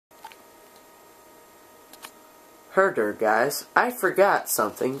Herder, guys, I forgot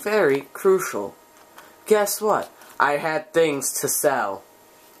something very crucial. Guess what? I had things to sell.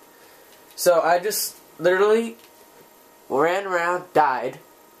 So I just literally ran around, died.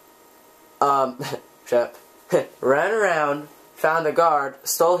 Shut up. Ran around, found a guard,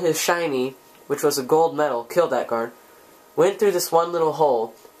 stole his shiny, which was a gold medal, killed that guard. Went through this one little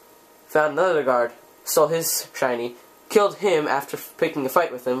hole, found another guard, stole his shiny, killed him after picking a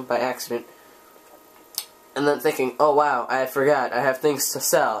fight with him by accident. And then thinking, oh wow, I forgot, I have things to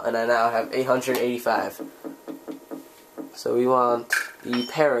sell, and I now have 885. So we want the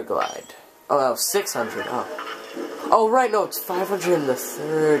paraglide. Oh, that was 600. Oh, right, no, it's 500 in the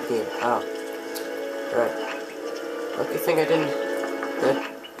third game. Oh, right. Don't you think I didn't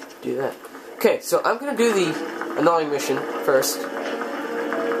do that? Okay, so I'm gonna do the annoying mission first,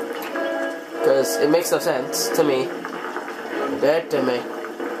 because it makes no sense to me. Dead to me.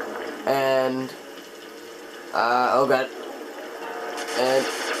 And oh god. And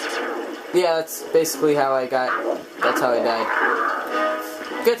yeah, that's basically how I that's how I died.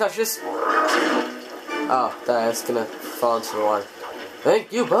 Can't touch this. Oh, I was gonna fall into the water.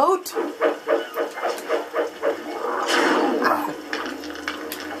 Thank you, boat!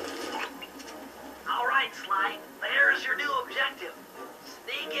 Alright, Sly, there's your new objective.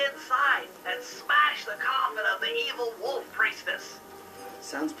 Sneak inside and smash the coffin of the evil wolf priestess.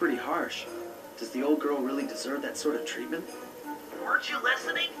 Sounds pretty harsh. Does the old girl really deserve that sort of treatment? Weren't you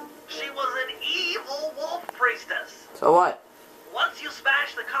listening? She was an evil wolf priestess. So what? Once you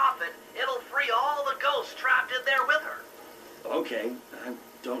smash the coffin, it'll free all the ghosts trapped in there with her. Okay, I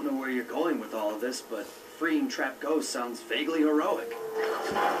don't know where you're going with all of this, but freeing trapped ghosts sounds vaguely heroic.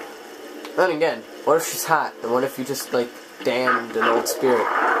 Then again, what if she's hot? And what if you just, like, damned an old spirit?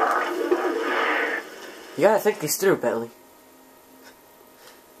 You gotta think these through, Bentley.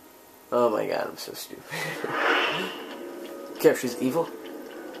 Oh my god, I'm so stupid. Care if she's evil?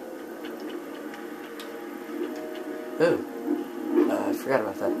 Ooh. I forgot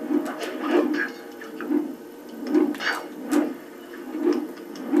about that.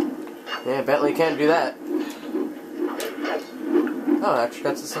 Yeah, Bentley can't do that. Oh, actually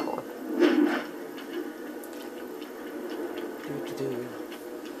that's a simple one.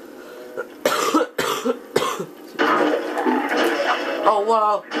 Oh,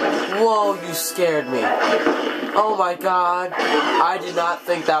 wow. Whoa, you scared me. Oh my god. I did not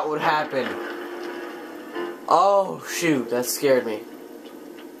think that would happen. Oh, shoot, that scared me.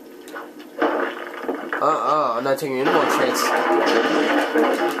 I'm not taking any more chances.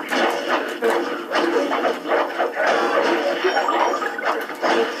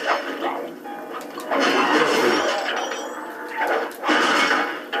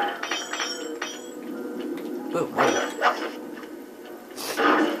 Ooh, money.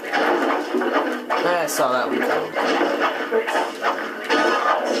 I saw that one coming.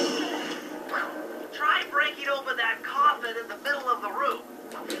 Try breaking open that coffin in the middle of the room.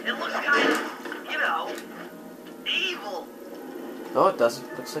 It looks kind of, you know, evil. No, it doesn't.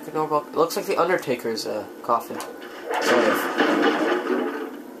 It looks like a normal. It looks like the Undertaker's coffin, sort of.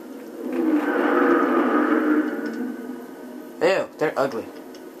 Ew, they're ugly.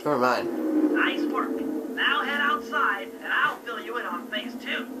 Never mind. Nice work. Now head outside, and I'll fill you in on phase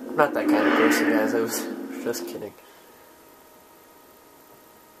 2. I'm not that kind of person, guys. I was just kidding.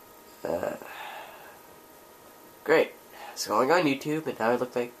 Great. It's going on YouTube, and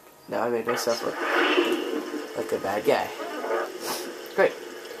now I made myself look like a bad guy. Great.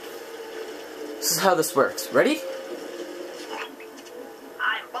 This is how this works. Ready?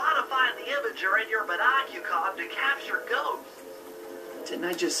 I modified the imager in your binocucom to capture ghosts. Didn't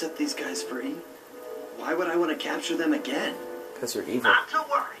I just set these guys free? Why would I want to capture them again? Because you're evil. Not to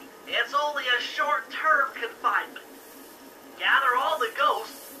worry. It's only a short-term confinement. Gather all the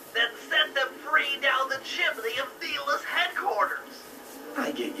ghosts, then set them free down the chimney of Neela's headquarters.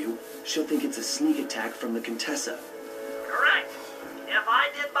 I get you. She'll think it's a sneak attack from the Contessa. Correct. If I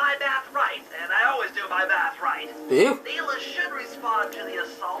did my math right, and I always do my math right, Do you? Neela should respond to the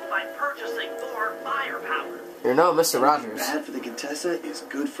assault by purchasing more firepower. You're no Mr. Rogers. Bad for the Contessa is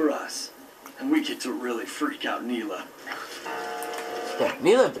good for us. And we get to really freak out Neela. Yeah,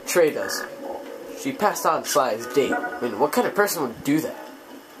 Neela betrayed us. She passed on Sly's date. I mean, what kind of person would do that?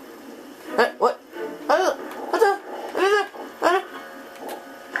 What?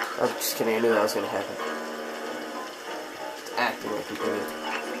 I'm just kidding, I knew that was going to happen. Just acting like an idiot.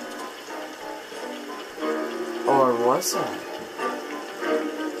 Or was I?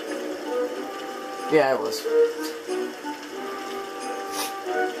 Yeah, I was.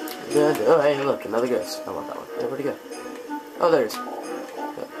 Good. Oh, hey, look, another ghost. I want that one. Hey, where'd he go? Oh, there's.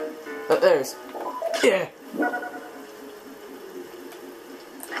 Oh, there's. Yeah!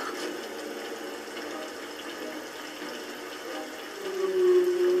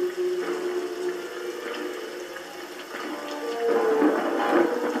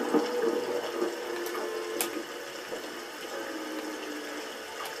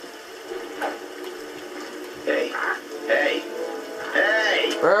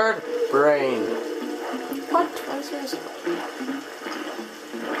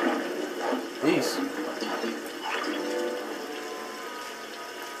 Peace.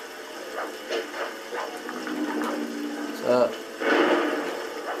 What's up? I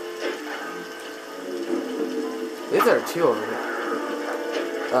believe there are two over here.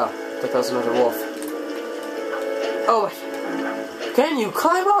 Oh, I thought that was another wolf. Oh my. Can you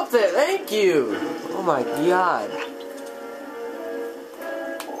climb up there? Thank you! Oh my god.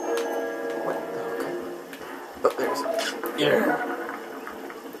 What? Okay. Oh, there's. Yeah.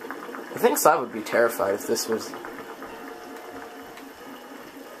 I think Sai would be terrified if this was.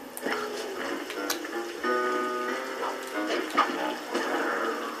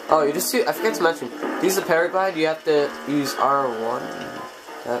 Oh, you just see. I forgot to mention. To use the paraglide, you have to use R1.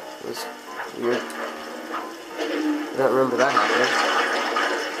 That was weird. I don't remember that happening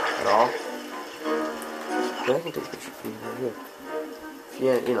at all. But I can take a picture for you right here.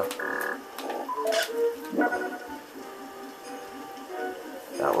 Yeah, you know.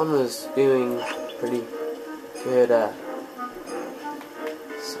 That one was doing pretty good.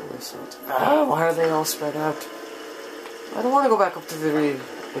 Why are they all spread out? I don't want to go back up to the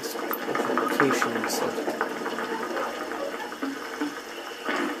location center.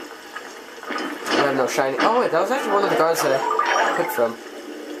 I have no shiny. Oh wait, that was actually one of the guards that I picked from.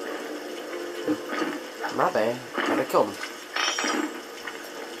 My bad. Gotta kill him.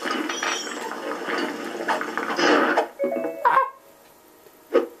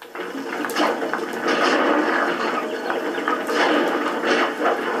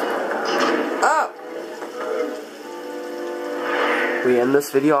 Ah! We end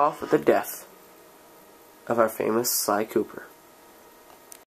this video off with the death of our famous Sly Cooper.